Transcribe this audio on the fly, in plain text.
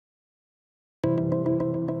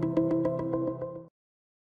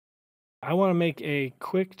I want to make a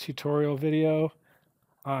quick tutorial video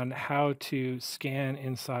on how to scan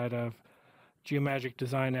inside of Geomagic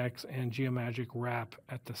Design X and Geomagic Wrap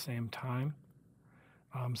at the same time.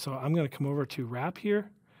 So I'm going to come over to Wrap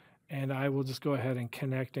here, and I will just go ahead and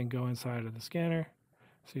connect and go inside of the scanner.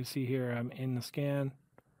 So you see here I'm in the scan,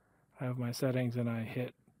 I have my settings, and I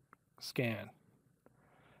hit Scan.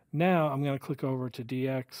 Now I'm going to click over to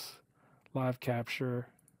DX, Live Capture,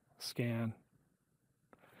 Scan.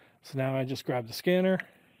 So now I just grab the scanner,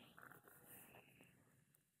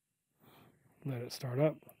 let it start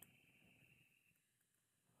up,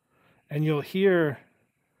 and you'll hear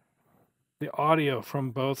the audio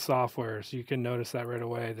from both softwares. You can notice that right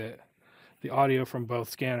away, that the audio from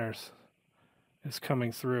both scanners is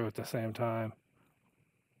coming through at the same time.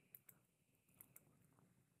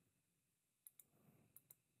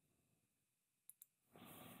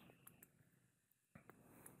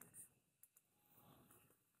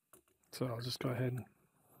 So I'll just go ahead and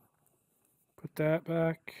put that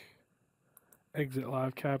back, exit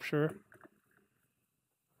live capture,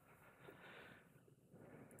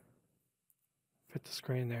 fit the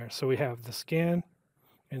screen there. So we have the scan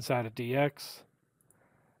inside of DX,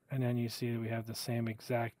 and then you see that we have the same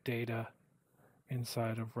exact data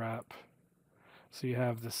inside of Wrap. So you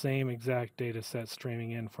have the same exact data set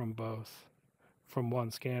streaming in from both, from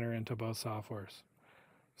one scanner into both softwares.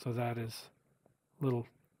 So that is a little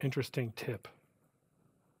interesting tip.